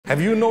Have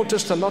you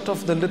noticed a lot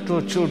of the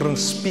little children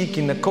speak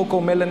in a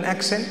cocomelon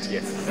accent?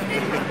 Yes.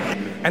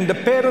 And the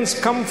parents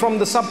come from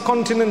the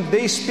subcontinent,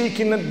 they speak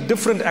in a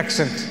different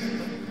accent.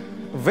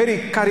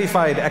 Very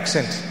currified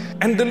accent.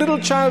 And the little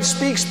child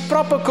speaks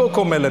proper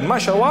cocomelon.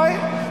 Masha,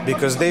 why?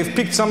 Because they've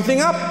picked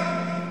something up.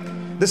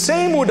 The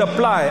same would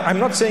apply. I'm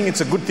not saying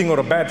it's a good thing or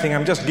a bad thing.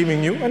 I'm just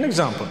giving you an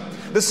example.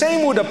 The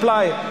same would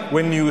apply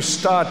when you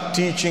start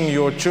teaching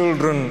your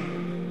children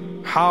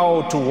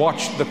how to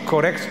watch the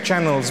correct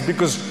channels,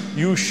 because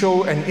you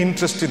show an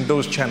interest in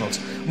those channels.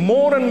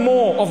 More and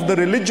more of the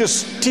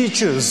religious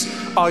teachers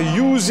are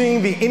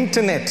using the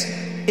internet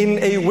in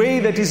a way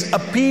that is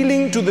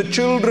appealing to the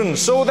children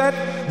so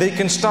that they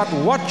can start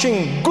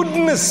watching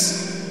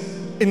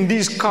goodness in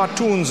these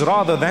cartoons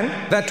rather than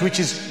that which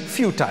is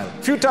futile.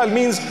 Futile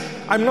means,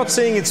 I'm not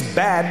saying it's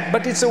bad,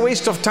 but it's a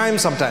waste of time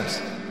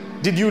sometimes.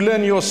 Did you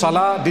learn your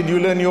salah? Did you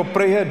learn your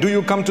prayer? Do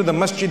you come to the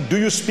masjid? Do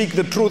you speak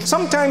the truth?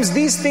 Sometimes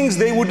these things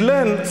they would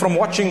learn from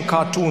watching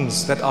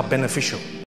cartoons that are beneficial.